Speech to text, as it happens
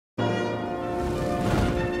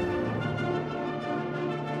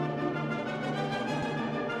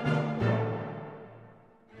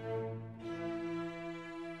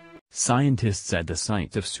Scientists at the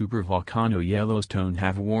site of supervolcano Yellowstone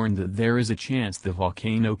have warned that there is a chance the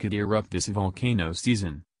volcano could erupt this volcano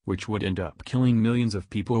season, which would end up killing millions of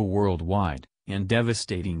people worldwide, and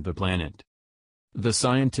devastating the planet. The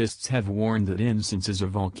scientists have warned that instances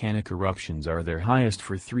of volcanic eruptions are their highest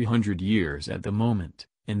for 300 years at the moment,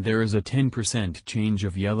 and there is a 10% chance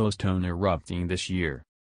of Yellowstone erupting this year.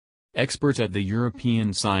 Experts at the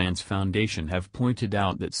European Science Foundation have pointed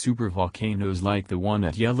out that supervolcanoes like the one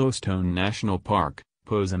at Yellowstone National Park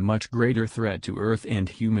pose a much greater threat to Earth and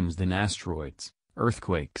humans than asteroids,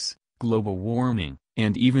 earthquakes, global warming,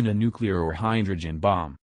 and even a nuclear or hydrogen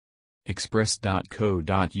bomb.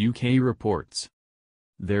 Express.co.uk reports.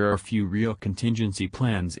 There are few real contingency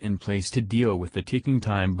plans in place to deal with the ticking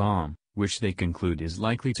time bomb, which they conclude is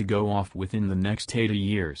likely to go off within the next 80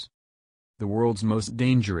 years. The world's most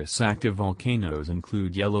dangerous active volcanoes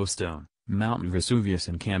include Yellowstone, Mount Vesuvius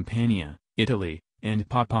in Campania, Italy, and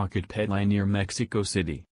Popocatépetl near Mexico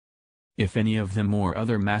City. If any of them or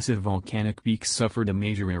other massive volcanic peaks suffered a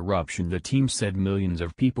major eruption, the team said millions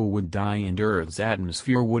of people would die and Earth's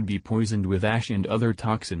atmosphere would be poisoned with ash and other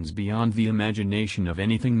toxins beyond the imagination of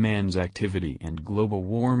anything man's activity and global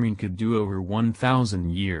warming could do over 1,000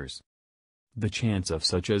 years. The chance of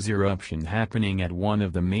such an eruption happening at one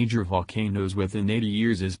of the major volcanoes within 80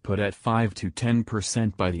 years is put at 5 to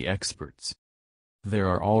 10% by the experts. There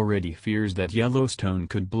are already fears that Yellowstone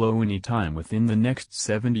could blow any time within the next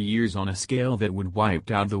 70 years on a scale that would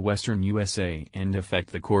wipe out the western USA and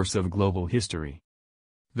affect the course of global history.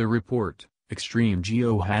 The report, Extreme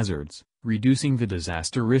Geohazards, Reducing the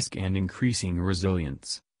Disaster Risk and Increasing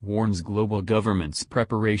Resilience, warns global governments'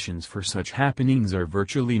 preparations for such happenings are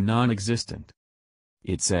virtually non-existent.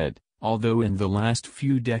 It said, although in the last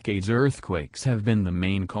few decades earthquakes have been the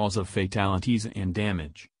main cause of fatalities and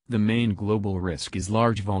damage, the main global risk is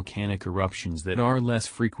large volcanic eruptions that are less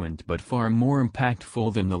frequent but far more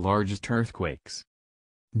impactful than the largest earthquakes.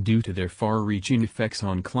 Due to their far-reaching effects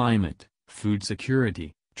on climate, food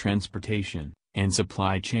security, transportation, and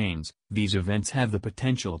supply chains, these events have the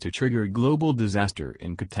potential to trigger global disaster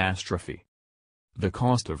and catastrophe. The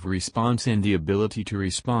cost of response and the ability to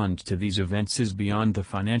respond to these events is beyond the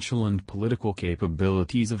financial and political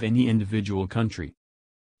capabilities of any individual country.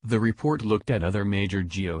 The report looked at other major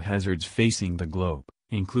geohazards facing the globe,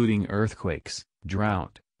 including earthquakes,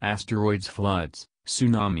 drought, asteroids, floods,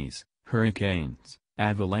 tsunamis, hurricanes,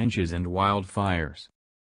 avalanches and wildfires.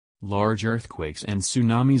 Large earthquakes and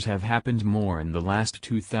tsunamis have happened more in the last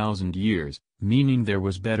 2,000 years, meaning there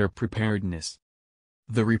was better preparedness.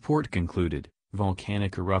 The report concluded,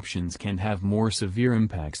 volcanic eruptions can have more severe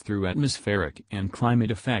impacts through atmospheric and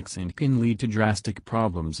climate effects and can lead to drastic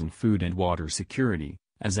problems in food and water security,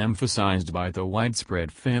 as emphasized by the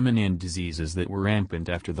widespread famine and diseases that were rampant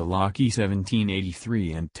after the Laki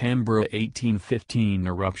 1783 and Tambora 1815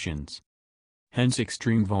 eruptions. Hence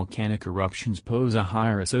extreme volcanic eruptions pose a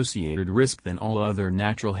higher associated risk than all other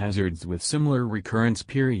natural hazards with similar recurrence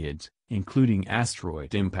periods, including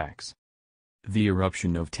asteroid impacts. The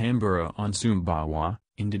eruption of Tambora on Sumbawa,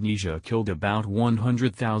 Indonesia killed about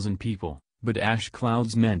 100,000 people, but ash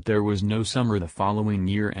clouds meant there was no summer the following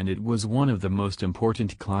year and it was one of the most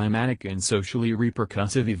important climatic and socially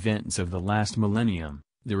repercussive events of the last millennium,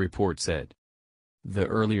 the report said. The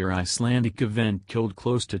earlier Icelandic event killed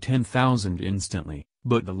close to 10,000 instantly,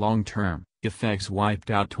 but the long-term effects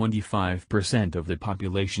wiped out 25% of the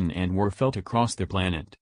population and were felt across the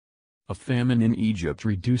planet. A famine in Egypt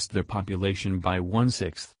reduced the population by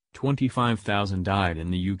 1/6, 25,000 died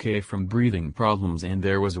in the UK from breathing problems and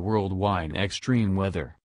there was worldwide extreme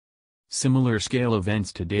weather. Similar scale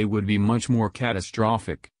events today would be much more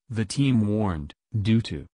catastrophic, the team warned, due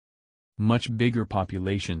to much bigger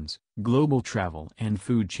populations, global travel and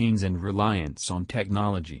food chains and reliance on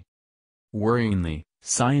technology. Worryingly,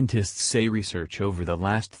 scientists say research over the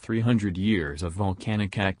last 300 years of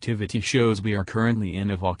volcanic activity shows we are currently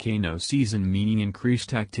in a volcano season, meaning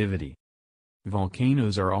increased activity.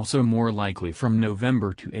 Volcanoes are also more likely from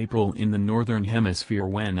November to April in the northern hemisphere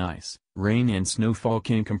when ice, rain and snowfall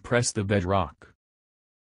can compress the bedrock.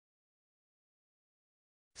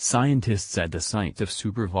 Scientists at the site of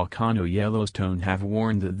supervolcano Yellowstone have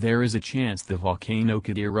warned that there is a chance the volcano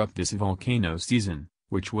could erupt this volcano season,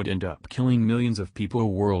 which would end up killing millions of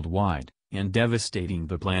people worldwide, and devastating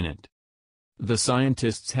the planet. The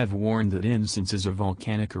scientists have warned that instances of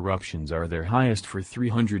volcanic eruptions are their highest for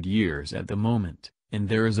 300 years at the moment, and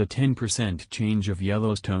there is a 10% chance of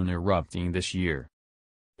Yellowstone erupting this year.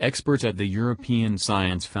 Experts at the European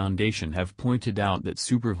Science Foundation have pointed out that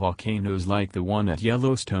supervolcanoes like the one at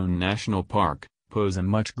Yellowstone National Park pose a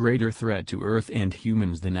much greater threat to Earth and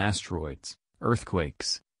humans than asteroids,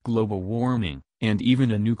 earthquakes, global warming, and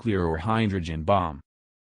even a nuclear or hydrogen bomb.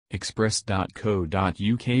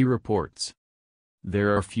 Express.co.uk reports.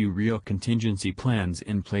 There are few real contingency plans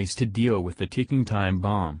in place to deal with the ticking time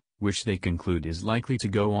bomb, which they conclude is likely to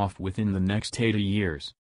go off within the next 80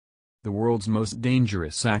 years. The world's most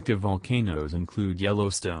dangerous active volcanoes include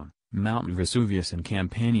Yellowstone, Mount Vesuvius in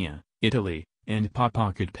Campania, Italy, and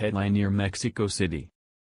Popocatépetl near Mexico City.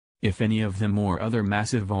 If any of them or other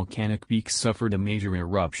massive volcanic peaks suffered a major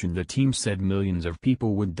eruption, the team said millions of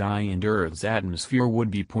people would die and Earth's atmosphere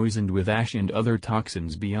would be poisoned with ash and other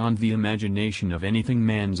toxins beyond the imagination of anything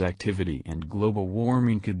man's activity and global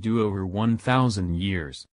warming could do over 1,000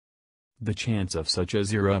 years. The chance of such an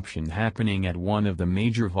eruption happening at one of the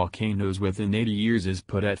major volcanoes within 80 years is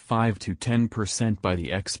put at 5 to 10% by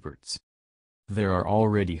the experts. There are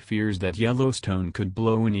already fears that Yellowstone could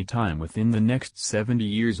blow any time within the next 70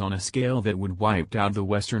 years on a scale that would wipe out the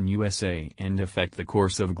western USA and affect the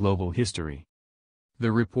course of global history.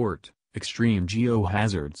 The report, Extreme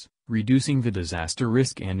Geohazards, Reducing the Disaster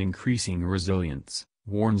Risk and Increasing Resilience,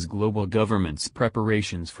 warns global governments'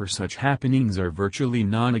 preparations for such happenings are virtually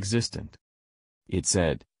non-existent. It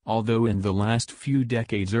said, although in the last few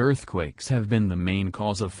decades earthquakes have been the main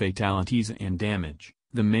cause of fatalities and damage,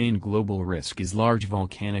 the main global risk is large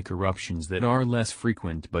volcanic eruptions that are less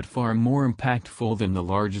frequent but far more impactful than the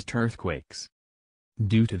largest earthquakes.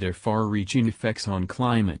 Due to their far-reaching effects on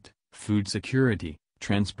climate, food security,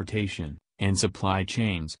 transportation, and supply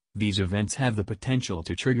chains, these events have the potential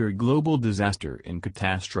to trigger global disaster and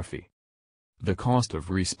catastrophe. The cost of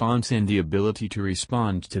response and the ability to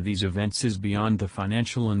respond to these events is beyond the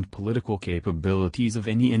financial and political capabilities of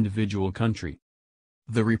any individual country.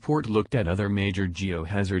 The report looked at other major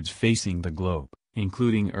geohazards facing the globe,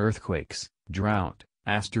 including earthquakes, drought,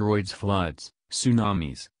 asteroids, floods,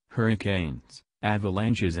 tsunamis, hurricanes,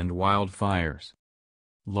 avalanches and wildfires.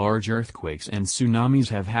 Large earthquakes and tsunamis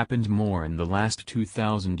have happened more in the last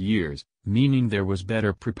 2,000 years, meaning there was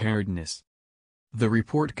better preparedness. The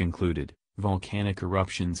report concluded, volcanic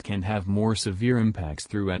eruptions can have more severe impacts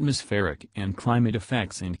through atmospheric and climate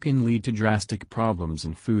effects and can lead to drastic problems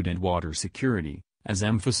in food and water security, as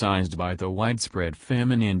emphasized by the widespread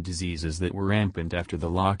famine and diseases that were rampant after the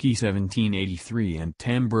Laki 1783 and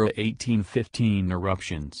Tambora 1815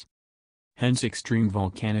 eruptions. Hence extreme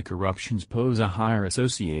volcanic eruptions pose a higher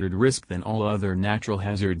associated risk than all other natural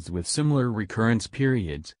hazards with similar recurrence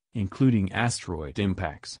periods, including asteroid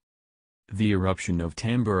impacts. The eruption of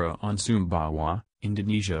Tambora on Sumbawa,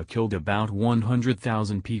 Indonesia killed about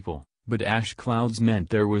 100,000 people. But ash clouds meant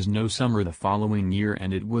there was no summer the following year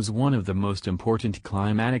and it was one of the most important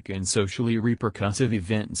climatic and socially repercussive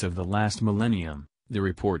events of the last millennium, the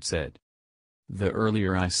report said. The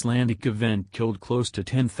earlier Icelandic event killed close to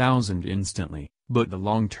 10,000 instantly, but the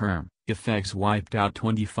long-term effects wiped out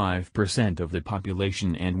 25% of the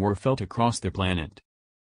population and were felt across the planet.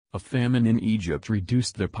 A famine in Egypt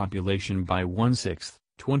reduced the population by 1/6.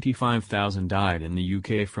 25,000 died in the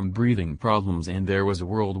UK from breathing problems and there was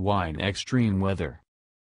worldwide extreme weather.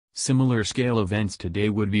 Similar scale events today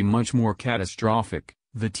would be much more catastrophic,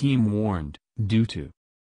 the team warned, due to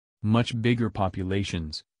much bigger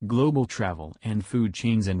populations, global travel and food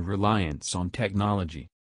chains and reliance on technology.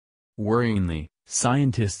 Worryingly,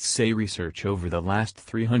 scientists say research over the last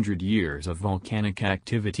 300 years of volcanic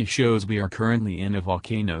activity shows we are currently in a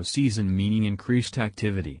volcano season, meaning increased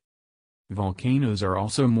activity. Volcanoes are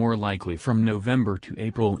also more likely from November to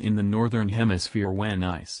April in the northern hemisphere when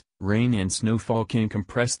ice, rain and snowfall can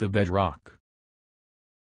compress the bedrock.